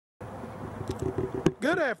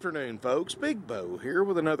Good afternoon, folks. Big Bo here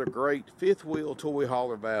with another great fifth wheel toy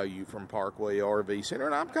hauler value from Parkway RV Center,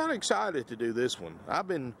 and I'm kind of excited to do this one. I've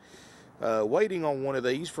been waiting on one of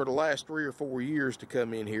these for the last 3 or 4 years to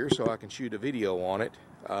come in here so I can shoot a video on it.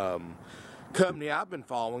 Company I've been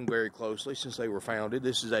following very closely since they were founded.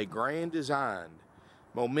 This is a Grand Design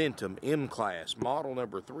Momentum M-Class, model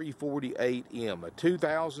number 348M, a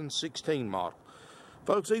 2016 model.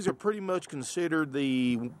 Folks, these are pretty much considered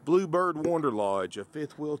the Bluebird Wonder Lodge of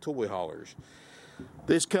fifth wheel toy haulers.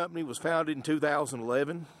 This company was founded in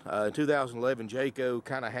 2011. In 2011, Jayco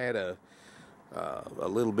kind of had a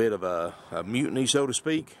little bit of a mutiny, so to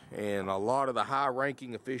speak, and a lot of the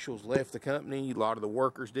high-ranking officials left the company. A lot of the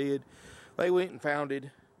workers did. They went and founded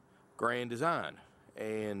Grand Design,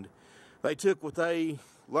 and they took what they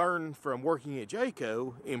learned from working at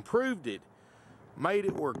Jayco, improved it, made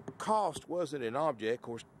it where cost wasn't an object. Of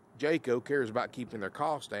course, Jayco cares about keeping their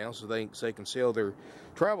costs down so they can sell their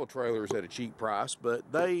travel trailers at a cheap price,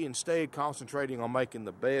 but they instead concentrating on making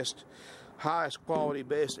the best, highest quality,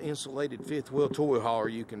 best insulated fifth wheel toy hauler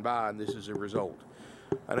you can buy, and this is a result.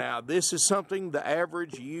 Now, this is something the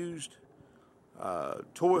average used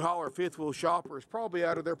toy hauler fifth wheel shopper is probably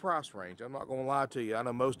out of their price range. I'm not going to lie to you. I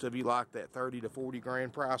know most of you like that 30 to 40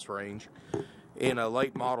 grand price range in a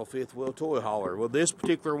late model fifth wheel toy hauler. Well, this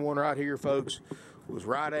particular one right here, folks, was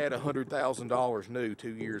right at $100,000 new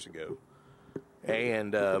 2 years ago.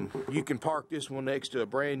 And you can park this one next to a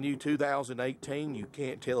brand new 2018. You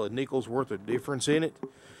can't tell a nickel's worth of difference in it,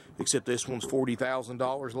 except this one's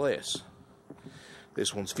 $40,000 less.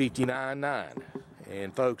 This one's $59,900.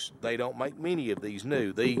 And folks, they don't make many of these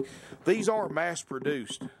new. These aren't mass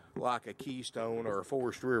produced like a Keystone or a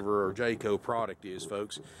Forest River or Jayco product is,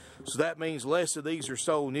 folks. So that means less of these are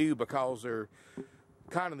sold new because they're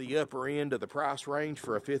kind of the upper end of the price range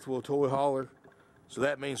for a fifth wheel toy hauler. So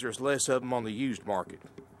that means there's less of them on the used market.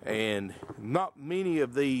 And not many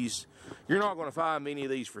of these, you're not going to find many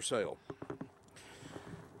of these for sale.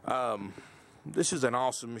 This is an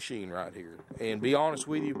awesome machine right here. And be honest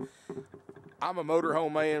with you, I'm a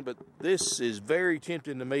motorhome man, but this is very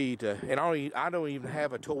tempting to me to, and I don't even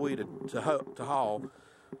have a toy to haul,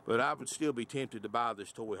 but I would still be tempted to buy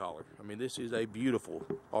this toy hauler. I mean, this is a beautiful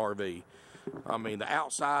RV. I mean, the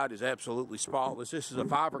outside is absolutely spotless. This is a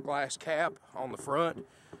fiberglass cap on the front.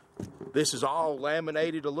 This is all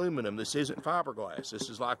laminated aluminum. This isn't fiberglass. This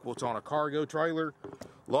is like what's on a cargo trailer.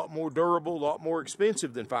 A lot more durable, a lot more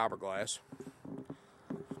expensive than fiberglass.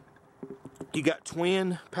 You got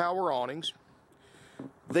twin power awnings.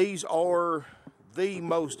 These are the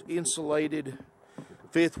most insulated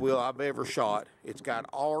fifth wheel I've ever shot. It's got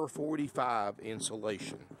R45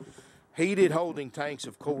 insulation. Heated holding tanks,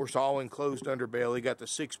 of course, all enclosed underbelly. Got the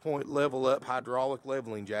 6-point level up hydraulic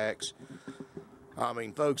leveling jacks. I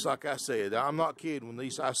mean, folks, like I said, I'm not kidding when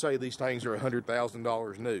I say these things are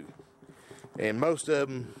 $100,000 new. And most of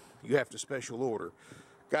them you have to special order.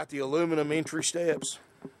 Got the aluminum entry steps.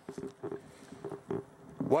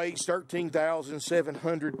 Weighs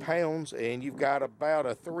 13,700 pounds, and you've got about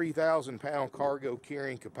a 3,000 pound cargo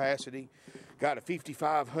carrying capacity. Got a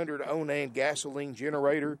 5,500 Onan gasoline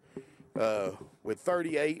generator with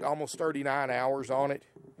 38, almost 39 hours on it.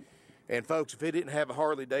 And folks, if it didn't have a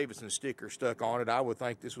Harley Davidson sticker stuck on it, I would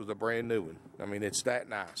think this was a brand new one. I mean, it's that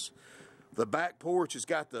nice. The back porch has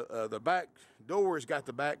got the back door has got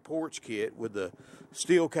the back porch kit with the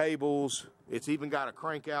steel cables. It's even got a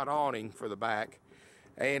crank out awning for the back.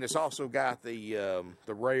 And it's also got the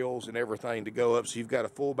rails and everything to go up, so you've got a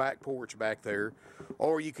full back porch back there.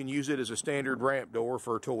 Or you can use it as a standard ramp door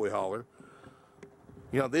for a toy hauler.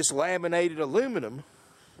 You know, this laminated aluminum,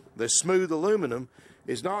 this smooth aluminum,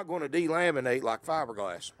 is not going to delaminate like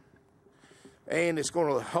fiberglass. And it's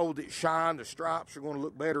going to hold its shine. The stripes are going to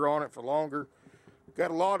look better on it for longer.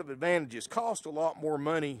 Got a lot of advantages. Cost a lot more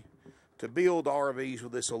money to build RVs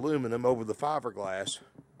with this aluminum over the fiberglass,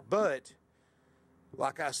 but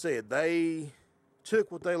like I said, they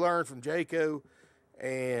took what they learned from Jayco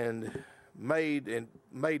and made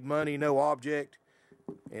money no object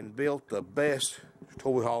and built the best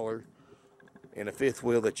toy hauler in a fifth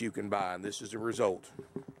wheel that you can buy, and this is the result.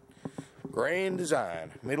 Grand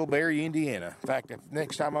Design, Middlebury, Indiana. In fact, if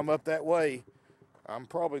next time I'm up that way, I'm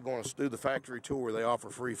probably going to do the factory tour. They offer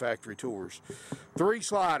free factory tours. 3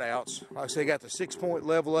 slide outs. Like I say, got the 6-point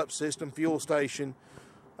level up system, fuel station.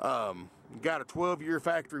 Got a 12-year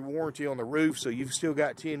factory warranty on the roof, so you've still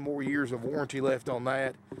got 10 more years of warranty left on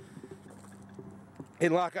that.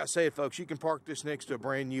 And like I said, folks, you can park this next to a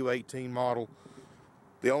brand new 18 model.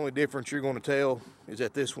 The only difference you're going to tell is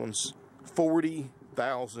that this one's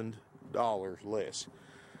 $40,000 less.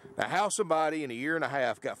 Now, how somebody in a year and a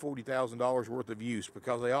half got $40,000 worth of use,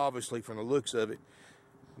 because they obviously, from the looks of it,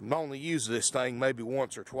 only use this thing maybe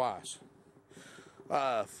once or twice.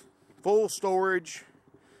 Full storage,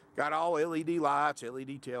 got all LED lights,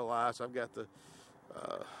 LED tail lights. I've got the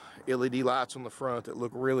LED lights on the front that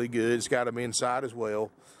look really good. It's got them inside as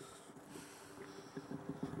well.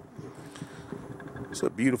 It's a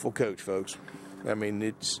beautiful coach, folks. I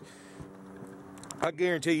mean, I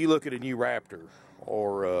guarantee you look at a new Raptor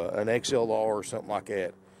or an XLR or something like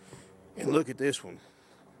that, and look at this one.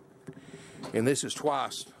 And this is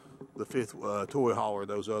twice the fifth Toyhauler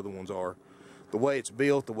those other ones are. The way it's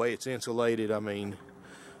built, the way it's insulated, I mean,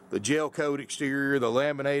 the gel coat exterior, the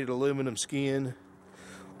laminated aluminum skin,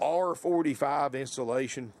 R45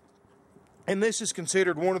 installation. And this is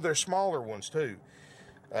considered one of their smaller ones too.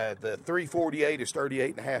 The 348 is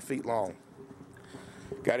 38.5 feet long.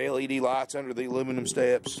 Got LED lights under the aluminum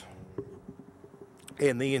steps.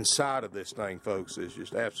 And the inside of this thing, folks, is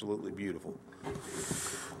just absolutely beautiful.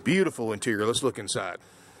 Beautiful interior. Let's look inside.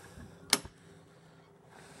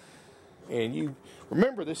 And you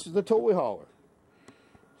remember, this is the Toyhauler.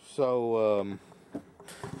 So,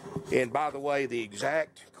 and by the way, the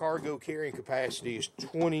exact cargo carrying capacity is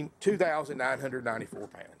 2,994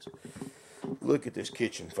 pounds. Look at this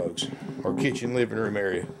kitchen, folks, or kitchen living room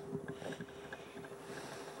area.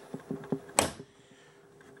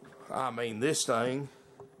 I mean, this thing,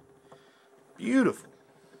 beautiful.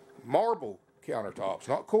 Marble countertops,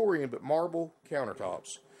 not Corian, but marble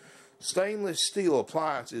countertops. Stainless steel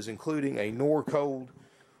appliances, including a Norcold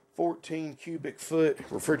 14 cubic foot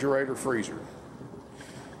refrigerator freezer.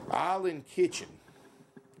 Island kitchen.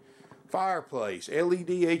 Fireplace, LED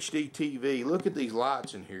HDTV. Look at these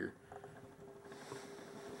lights in here.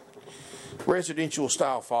 Residential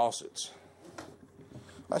style faucets.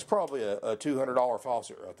 That's probably a $200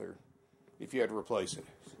 faucet right there, if you had to replace it.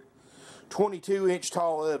 22-inch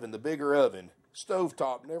tall oven, the bigger oven.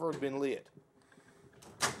 Stovetop, never been lit.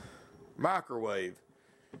 Microwave.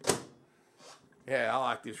 Yeah, I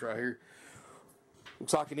like this right here.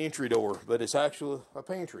 Looks like an entry door, but it's actually a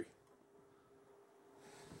pantry.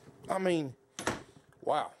 I mean,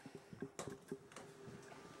 wow.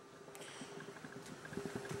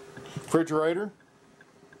 Refrigerator.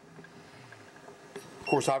 Of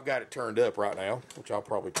course, I've got it turned up right now, which I'll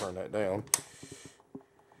probably turn that down.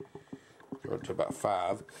 Turn it to about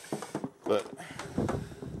 5. But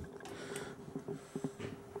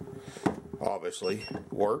obviously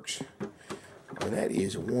works. And that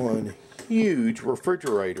is one huge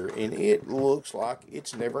refrigerator, and it looks like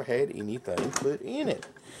it's never had anything put in it.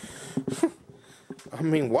 I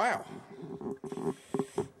mean, wow.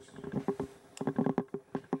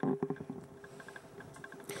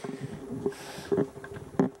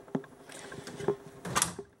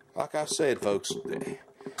 Like I said, folks,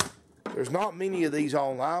 there's not many of these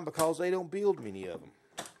online because they don't build many of them.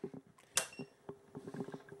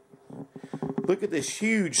 Look at this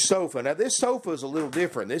huge sofa. Now, this sofa is a little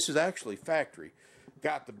different. This is actually factory.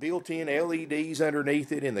 Got the built-in LEDs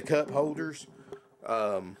underneath it and the cup holders.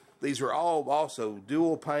 These are all also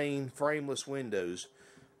dual-pane frameless windows,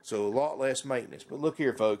 so a lot less maintenance. But look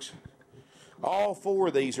here, folks. All 4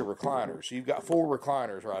 of these are recliners. You've got 4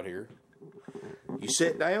 recliners right here. You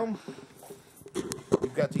sit down.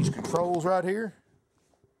 You've got these controls right here.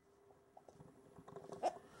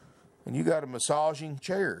 And you got a massaging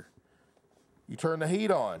chair. You turn the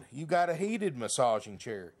heat on. You got a heated massaging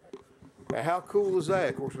chair. Now, how cool is that?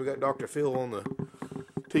 Of course, we got Dr. Phil on the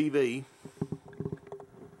TV.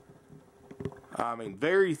 I mean,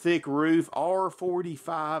 very thick roof,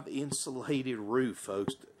 R45 insulated roof,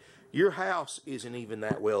 folks. Your house isn't even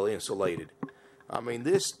that well insulated. I mean,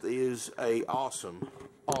 this is a awesome,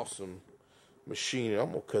 awesome machine.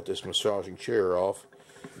 I'm going to cut this massaging chair off.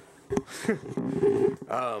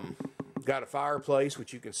 Got a fireplace,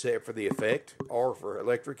 which you can set for the effect or for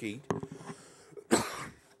electric heat.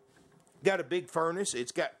 Got a big furnace.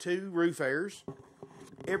 It's got 2 roof airs.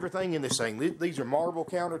 Everything in this thing. These are marble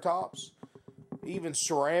countertops. Even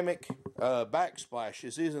ceramic backsplash.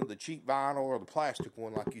 This isn't the cheap vinyl or the plastic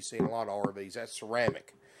one like you see in a lot of RVs. That's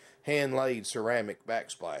ceramic. Hand-laid ceramic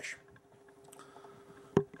backsplash.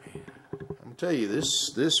 I'm going to tell you,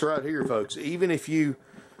 this right here, folks, even if you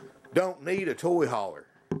don't need a Toyhauler,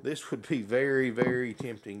 this would be very, very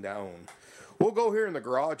tempting to own. We'll go here in the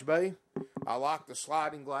garage bay. I like the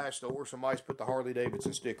sliding glass door. Somebody's put the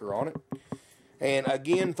Harley-Davidson sticker on it. And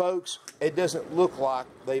again, folks, it doesn't look like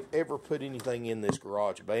they've ever put anything in this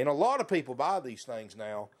garage bay. And a lot of people buy these things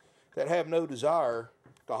now that have no desire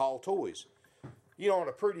to haul toys. you know, on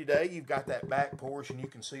a pretty day, you've got that back porch and you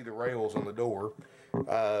can see the rails on the door.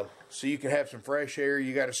 So you can have some fresh air.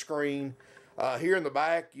 You got a screen. Here in the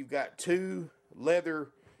back, you've got 2 leather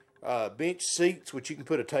bench seats, which you can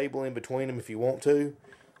put a table in between them if you want to.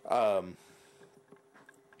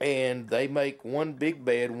 And they make 1 big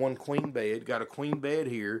bed, 1 queen bed. Got a queen bed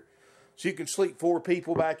here. So you can sleep 4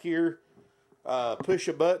 people back here. Push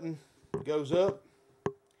a button, goes up.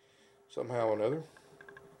 Somehow or another.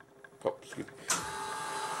 Oh, excuse me.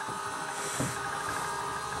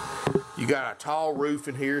 You got a tall roof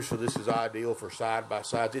in here, so this is ideal for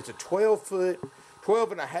side-by-sides. It's a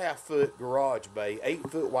 12.5 foot garage bay,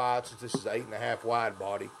 8 foot wide, since this is 8.5 wide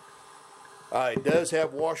body. It does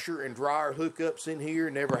have washer and dryer hookups in here.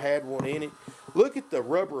 Never had one in it. Look at the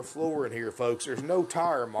rubber floor in here, folks. There's no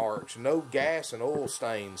tire marks, no gas and oil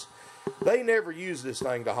stains. They never use this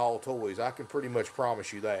thing to haul toys. I can pretty much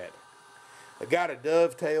promise you that. I got a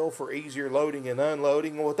dovetail for easier loading and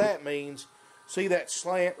unloading. And what that means, see that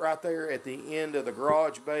slant right there at the end of the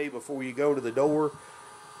garage bay before you go to the door?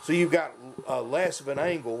 So you've got less of an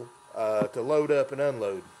angle to load up and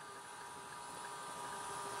unload.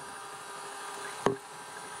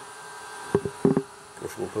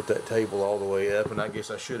 We'll put that table all the way up, and I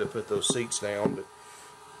guess I should have put those seats down, but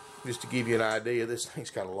just to give you an idea, this thing's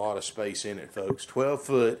got a lot of space in it, folks. 12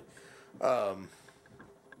 foot. And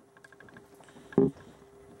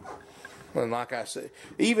like I said,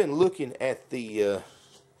 even looking at the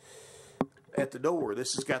door,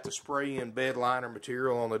 this has got the spray-in bed liner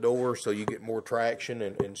material on the door, so you get more traction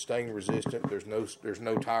and stain resistant. There's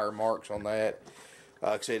no tire marks on that.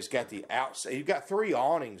 Like I said, it's got the outside. You've got 3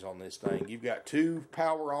 awnings on this thing. You've got 2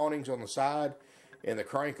 power awnings on the side and the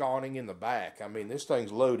crank awning in the back. I mean, this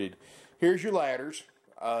thing's loaded. Here's your ladders,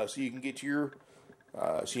 so you can get to your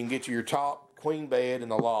top queen bed in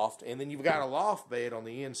the loft, and then you've got a loft bed on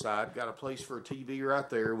the inside. Got a place for a TV right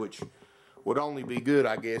there, which would only be good,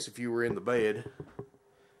 I guess, if you were in the bed.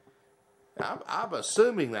 I'm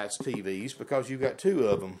assuming that's TVs because you've got 2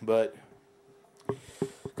 of them, but.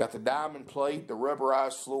 Got the diamond plate, the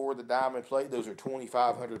rubberized floor, the diamond plate. Those are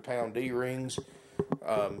 2,500 pound D-rings.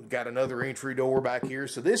 Got another entry door back here.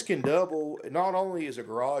 So this can double, not only as a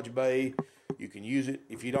garage bay, you can use it,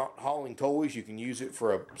 if you're not hauling toys, you can use it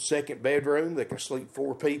for a second bedroom that can sleep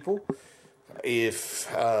 4 people. If,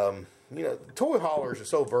 you know, toy haulers are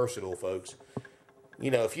so versatile, folks. You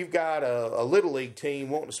know, if you've got a Little League team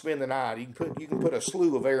wanting to spend the night, you can put a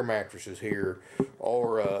slew of air mattresses here,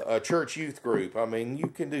 or a church youth group. I mean, you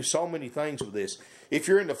can do so many things with this. If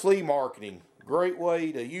you're into flea marketing, great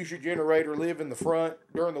way to use your generator, live in the front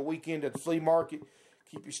during the weekend at the flea market,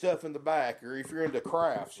 keep your stuff in the back. Or if you're into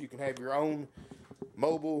crafts, you can have your own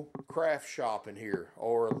mobile craft shop in here.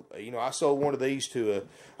 Or, you know, I sold one of these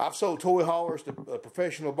I've sold toy haulers to a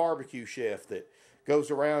professional barbecue chef that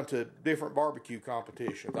goes around to different barbecue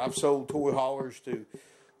competitions. I've sold toy haulers to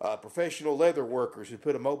professional leather workers who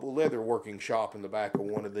put a mobile leather working shop in the back of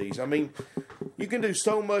one of these. I mean, you can do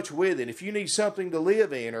so much with it. If you need something to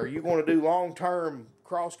live in, or you want to do long-term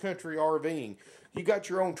cross-country RVing, you got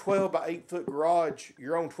your own 12 by 8 foot garage,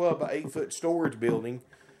 your own 12 by 8 foot storage building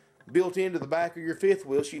built into the back of your fifth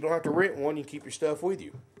wheel, so you don't have to rent one. You keep your stuff with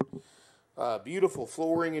you. Beautiful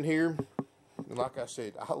flooring in here. And like I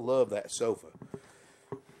said, I love that sofa.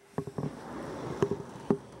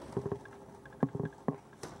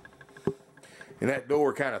 And that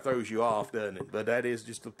door kind of throws you off, doesn't it? But that is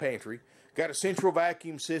just the pantry. Got a central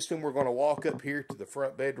vacuum system. We're going to walk up here to the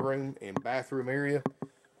front bedroom and bathroom area.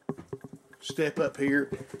 Step up here.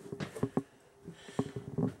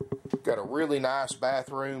 Got a really nice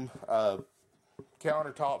bathroom.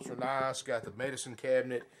 Countertops are nice. Got the medicine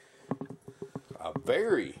cabinet. A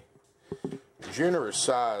very generous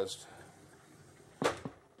sized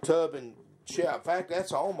tub and shower. In fact,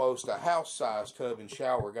 that's almost a house-sized tub and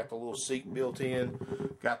shower. Got the little seat built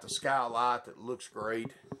in. Got the skylight that looks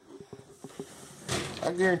great.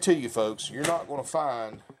 I guarantee you, folks, you're not going to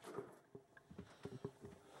find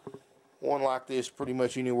one like this pretty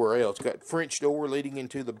much anywhere else. Got French door leading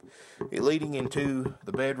into the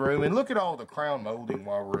bedroom. And look at all the crown molding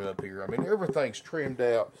while we're up here. I mean, everything's trimmed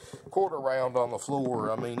out, quarter round on the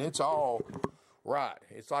floor. I mean, it's all right.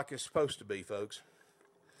 It's like it's supposed to be, folks.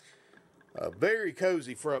 A very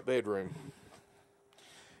cozy front bedroom.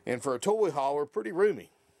 And for a toy hauler, pretty roomy.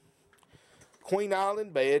 Queen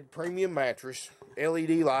Island bed, premium mattress, LED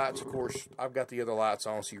lights. Of course, I've got the other lights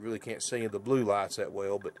on, so you really can't see the blue lights that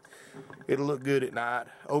well, but it'll look good at night.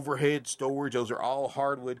 Overhead storage. Those are all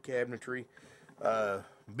hardwood cabinetry.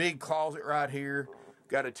 Big closet right here.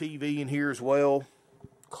 Got a TV in here as well.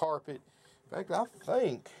 Carpet. In fact, I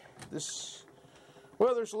think this...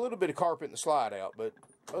 Well, there's a little bit of carpet in the slide out, but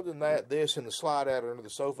other than that, this and the slide out under the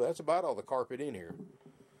sofa, that's about all the carpet in here.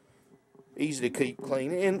 Easy to keep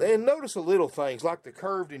clean. And notice the little things, like the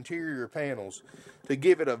curved interior panels, to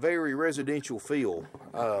give it a very residential feel.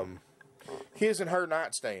 His and her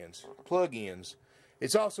nightstands, plug-ins.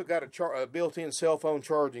 It's also got a built-in cell phone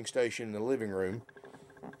charging station in the living room.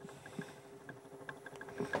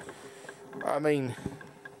 I mean,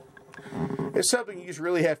 it's something you just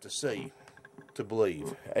really have to see to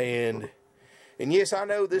believe. And yes, I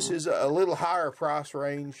know this is a little higher price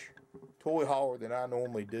range toy hauler than I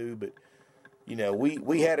normally do, but you know,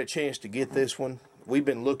 we had a chance to get this one. We've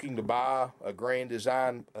been looking to buy a Grand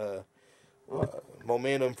Design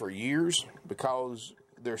Momentum for years because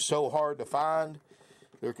they're so hard to find.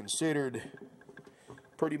 They're considered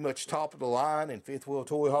pretty much top of the line in fifth wheel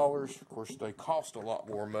toy haulers. Of course, they cost a lot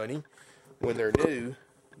more money when they're new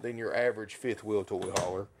than your average fifth wheel toy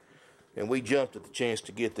hauler. And we jumped at the chance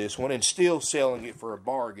to get this one, and still selling it for a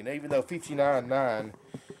bargain. Even though $59.9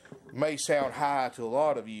 may sound high to a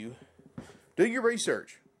lot of you, do your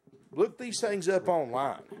research. Look these things up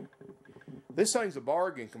online. This thing's a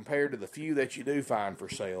bargain compared to the few that you do find for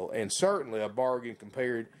sale, and certainly a bargain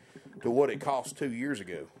compared to what it cost 2 years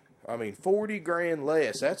ago. I mean, 40 grand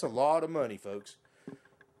less. That's a lot of money, folks.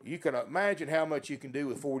 You can imagine how much you can do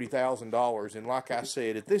with $40,000. And like I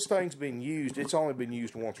said, if this thing's been used, it's only been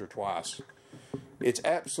used once or twice. It's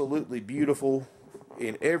absolutely beautiful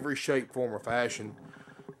in every shape, form, or fashion.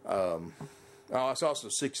 It's also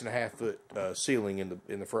 6.5 foot ceiling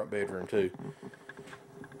in the front bedroom too.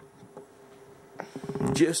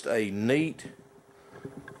 Just a neat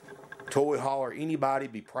toy hauler. Anybody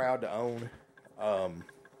be proud to own.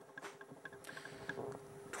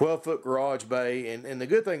 12-foot garage bay, and the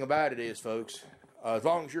good thing about it is, folks, as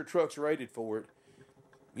long as your truck's rated for it,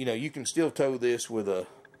 you know, you can still tow this with a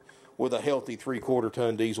healthy 3/4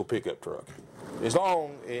 ton diesel pickup truck. As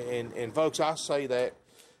long, and folks, I say that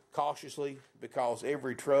cautiously because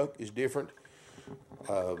every truck is different.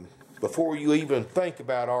 Before you even think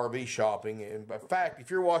about RV shopping, and in fact, if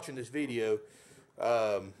you're watching this video,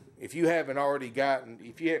 if you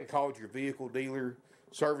hadn't called your vehicle dealer,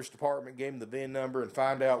 service department, gave them the VIN number, and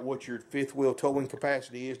find out what your fifth wheel towing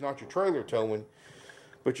capacity is, not your trailer towing,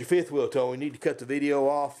 but your fifth wheel towing, you need to cut the video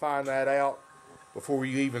off, find that out before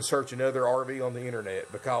you even search another RV on the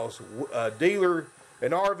internet, because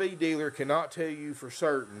an RV dealer cannot tell you for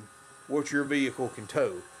certain what your vehicle can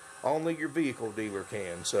tow. Only your vehicle dealer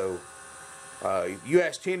can. So you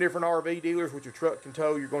ask 10 different RV dealers what your truck can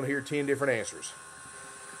tow, you're going to hear 10 different answers.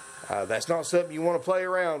 That's not something you want to play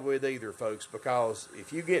around with either, folks, because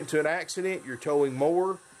if you get into an accident, you're towing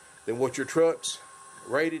more than what your truck's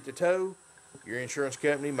rated to tow, your insurance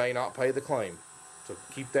company may not pay the claim. So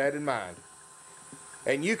keep that in mind.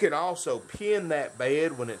 And you can also pin that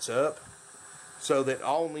bed when it's up so that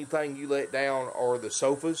only thing you let down are the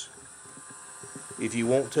sofas if you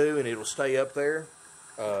want to, and it'll stay up there.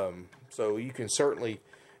 So you can certainly...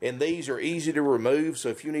 And these are easy to remove, so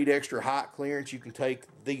if you need extra height clearance, you can take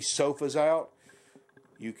these sofas out.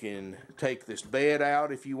 You can take this bed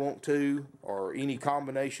out if you want to, or any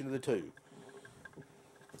combination of the two.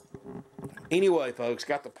 Anyway, folks,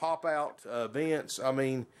 got the pop-out vents. I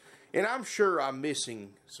mean, and I'm sure I'm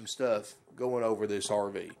missing some stuff going over this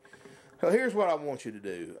RV. So here's what I want you to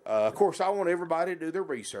do. Of course, I want everybody to do their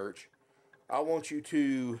research. I want you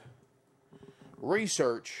to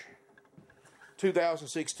research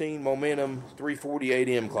 2016 Momentum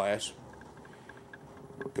 348M class.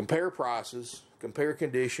 Compare prices, compare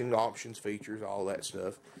condition, options, features, all that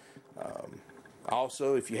stuff.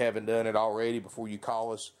 Also, if you haven't done it already, before you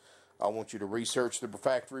call us, I want you to research the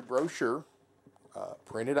factory brochure.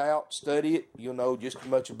 Print it out, study it. You'll know just as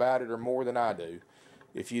much about it or more than I do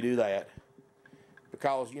if you do that.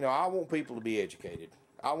 Because, you know, I want people to be educated.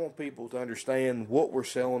 I want people to understand what we're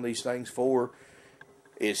selling these things for.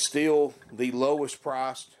 Is still the lowest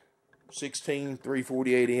priced 16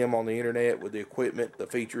 348M on the internet with the equipment, the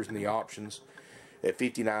features, and the options at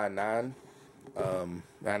 $59.9.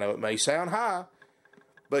 I know it may sound high,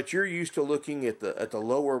 but you're used to looking at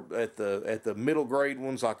the middle grade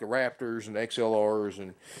ones like the Raptors and XLRs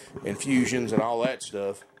and Fusions and all that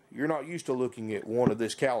stuff. You're not used to looking at one of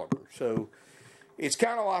this caliber. So it's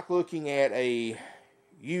kind of like looking at a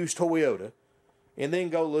used Toyota and then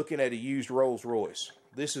go looking at a used Rolls Royce.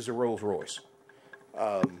 This is a Rolls Royce.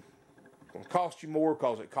 It'll cost you more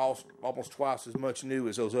because it costs almost twice as much new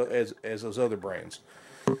as those other brands.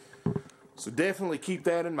 So definitely keep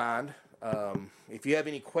that in mind. If you have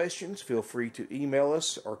any questions, feel free to email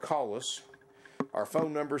us or call us. Our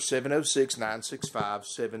phone number is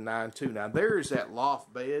 706-965-7929. There is that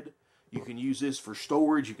loft bed. You can use this for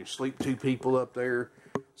storage. You can sleep 2 people up there.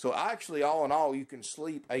 So actually, all in all, you can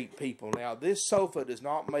sleep 8 people. Now, this sofa does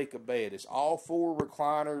not make a bed. It's all 4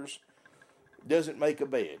 recliners. Doesn't make a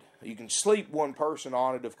bed. You can sleep 1 person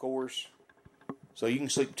on it, of course. So you can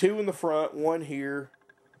sleep 2 in the front, 1 here,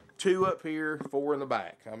 2 up here, 4 in the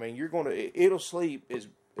back. I mean, it'll sleep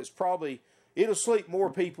it'll sleep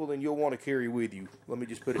more people than you'll want to carry with you. Let me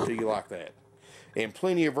just put it to you like that. And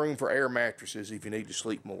plenty of room for air mattresses if you need to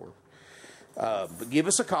sleep more. But give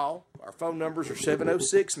us a call. Our phone numbers are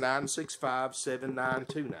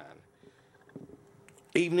 706-965-7929.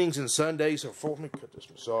 Evenings and Sundays are for me. Cut this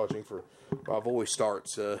massaging for my voice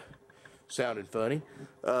starts sounding funny.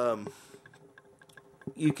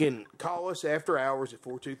 You can call us after hours at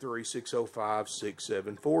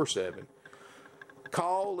 423-605-6747.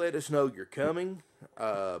 Call, let us know you're coming.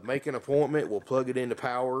 Make an appointment. We'll plug it into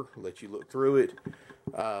power, let you look through it.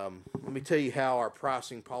 Let me tell you how our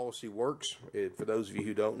pricing policy works, for those of you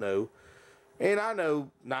who don't know. And I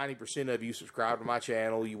know 90% of you subscribe to my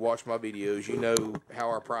channel, you watch my videos, you know how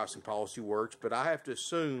our pricing policy works, but I have to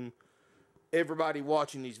assume everybody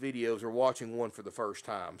watching these videos are watching one for the first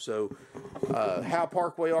time. So, how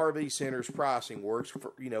Parkway RV Center's pricing works,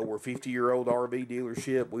 we're a 50-year-old RV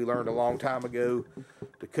dealership. We learned a long time ago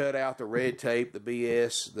to cut out the red tape, the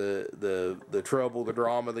BS, the trouble, the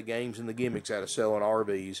drama, the games, and the gimmicks out of selling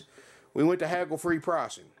RVs. We went to haggle-free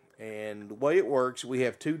pricing. And the way it works, we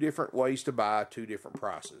have 2 different ways to buy, 2 different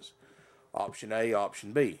prices. Option A,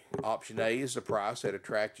 Option B. Option A is the price that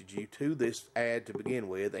attracted you to this ad to begin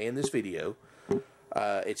with and this video.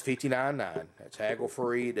 It's $59.9. That's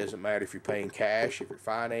haggle-free. It doesn't matter if you're paying cash, if you're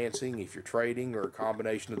financing, if you're trading, or a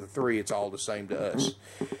combination of the 3. It's all the same to us.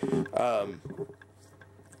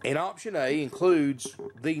 And Option A includes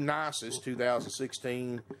the nicest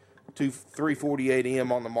 2016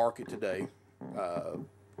 348M on the market today.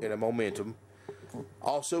 In a Momentum.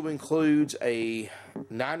 Also includes a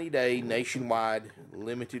 90-day nationwide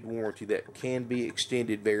limited warranty that can be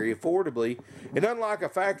extended very affordably. And unlike a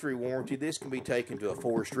factory warranty, this can be taken to a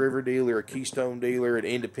Forest River dealer, a Keystone dealer, an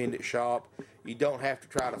independent shop. You don't have to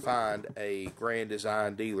try to find a Grand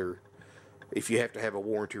Design dealer if you have to have a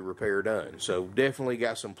warranty repair done. So definitely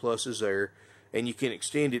got some pluses there. And you can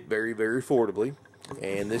extend it very, very affordably.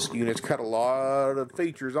 And this unit's got a lot of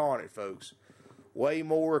features on it, folks. Way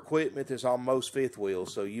more equipment that's on most fifth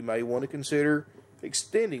wheels, so you may want to consider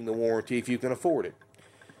extending the warranty if you can afford it.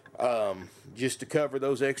 Just to cover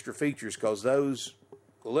those extra features, because those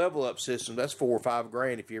level up systems, that's $4 or $5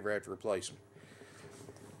 grand if you ever have to replace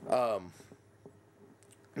them.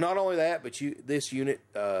 Not only that, but this unit,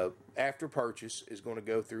 after purchase, is going to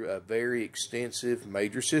go through a very extensive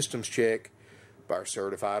major systems check by our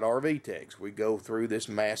certified RV techs. We go through this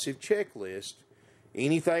massive checklist.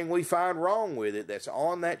 Anything we find wrong with it that's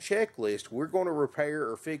on that checklist, we're going to repair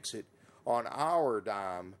or fix it on our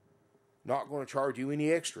dime. Not going to charge you any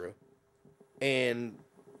extra. And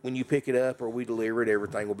when you pick it up or we deliver it,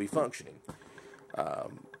 everything will be functioning.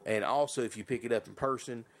 And also, if you pick it up in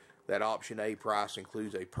person, that Option A price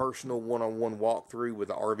includes a personal one-on-one walkthrough with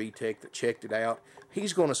the RV tech that checked it out.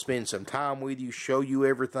 He's going to spend some time with you, show you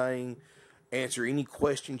everything, answer any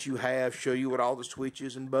questions you have, show you what all the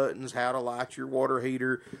switches and buttons, how to light your water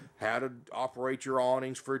heater, how to operate your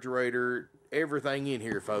awnings, refrigerator, everything in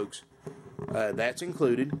here, folks. That's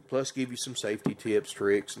included, plus give you some safety tips,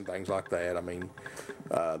 tricks, and things like that. I mean,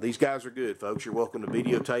 these guys are good, folks. You're welcome to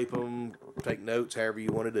videotape them, take notes, however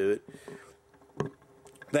you want to do it.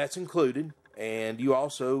 That's included, and you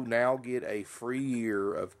also now get a free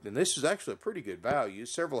year of, and this is actually a pretty good value,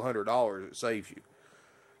 several $100s it saves you.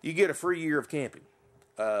 You get a free year of camping.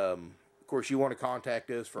 Of course, you want to contact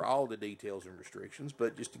us for all the details and restrictions,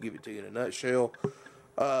 but just to give it to you in a nutshell,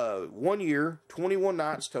 1 year, 21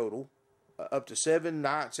 nights total, up to 7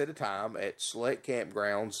 nights at a time at select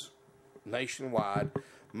campgrounds nationwide.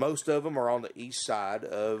 Most of them are on the east side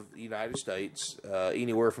of the United States,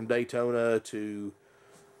 anywhere from Daytona to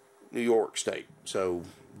New York State. So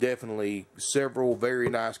definitely several very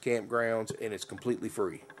nice campgrounds, and it's completely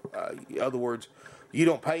free. In other words, you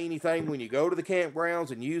don't pay anything when you go to the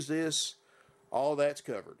campgrounds and use this. All that's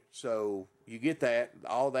covered. So you get that.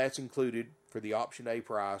 All that's included for the Option A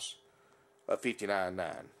price of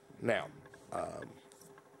 $59.9. Now,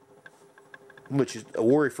 which is a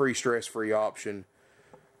worry-free, stress-free option.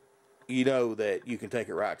 You know that you can take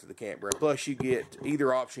it right to the campground. Plus, you get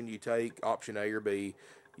either option you take, Option A or B.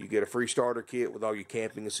 You get a free starter kit with all your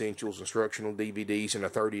camping essentials, instructional DVDs, and a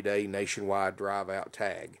 30-day nationwide drive-out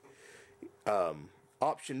tag.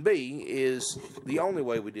 Option B is the only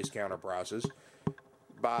way we discount our prices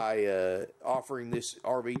by offering this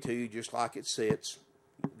RV to you just like it sits.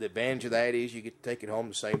 the advantage of that is you get to take it home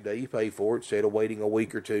the same day you pay for it instead of waiting a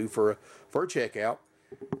week or two for a checkout.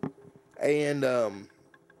 And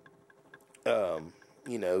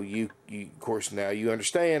you know, you of course now you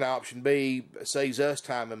understand option B saves us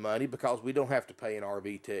time and money because we don't have to pay an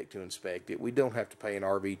RV tech to inspect it. We don't have to pay an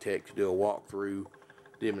RV tech to do a walkthrough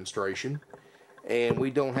demonstration, and we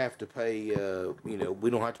don't have to pay you know, we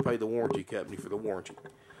don't have to pay the warranty company for the warranty.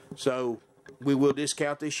 So we will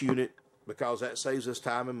discount this unit because that saves us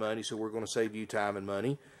time and money. So we're going to save you time and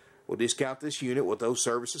money. We'll discount this unit, what those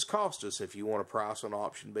services cost us. If you want a price on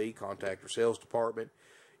option B, contact our sales department.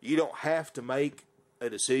 You don't have to make a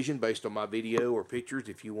decision based on my video or pictures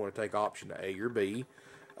if you want to take option A or B.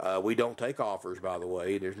 We don't take offers, by the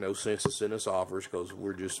way. There's no sense in sending us offers because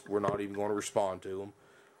we're not even going to respond to them.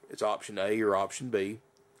 It's option A or option B.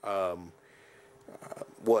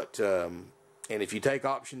 And if you take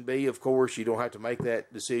option B, of course, you don't have to make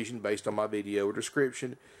that decision based on my video or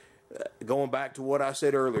description. Going back to what I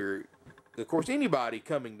said earlier, of course, anybody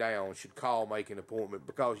coming down should call, make an appointment,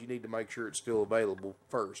 because you need to make sure it's still available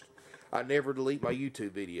first. I never delete my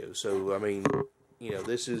YouTube videos. So, I mean, you know,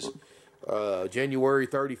 this is January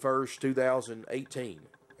 31st, 2018.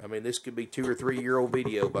 I mean, this could be 2 or 3 year old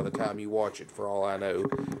video by the time you watch it, for all I know.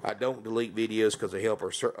 I don't delete videos because they help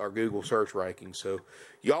our Google search rankings. So,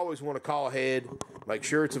 you always want to call ahead, make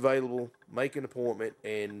sure it's available, make an appointment,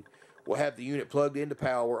 and we'll have the unit plugged into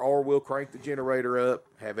power, or we'll crank the generator up,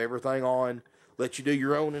 have everything on, let you do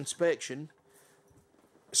your own inspection,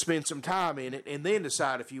 spend some time in it, and then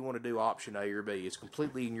decide if you want to do option A or B. It's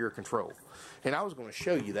completely in your control. And I was going to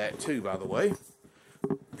show you that too, by the way.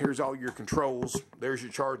 Here's all your controls. There's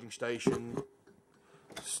your charging station,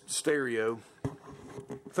 stereo,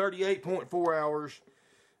 38.4 hours,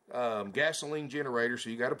 gasoline generator, so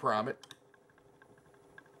you got to prime it.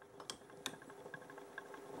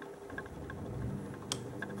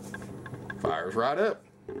 Fires right up.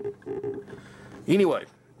 Anyway,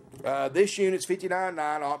 this unit's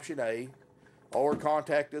 $59.9 option A, or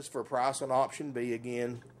contact us for a price on option B.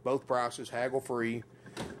 Again, both prices haggle free.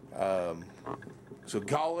 So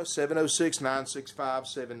call us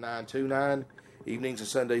 706-965-7929. Evenings and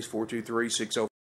Sundays 423-605.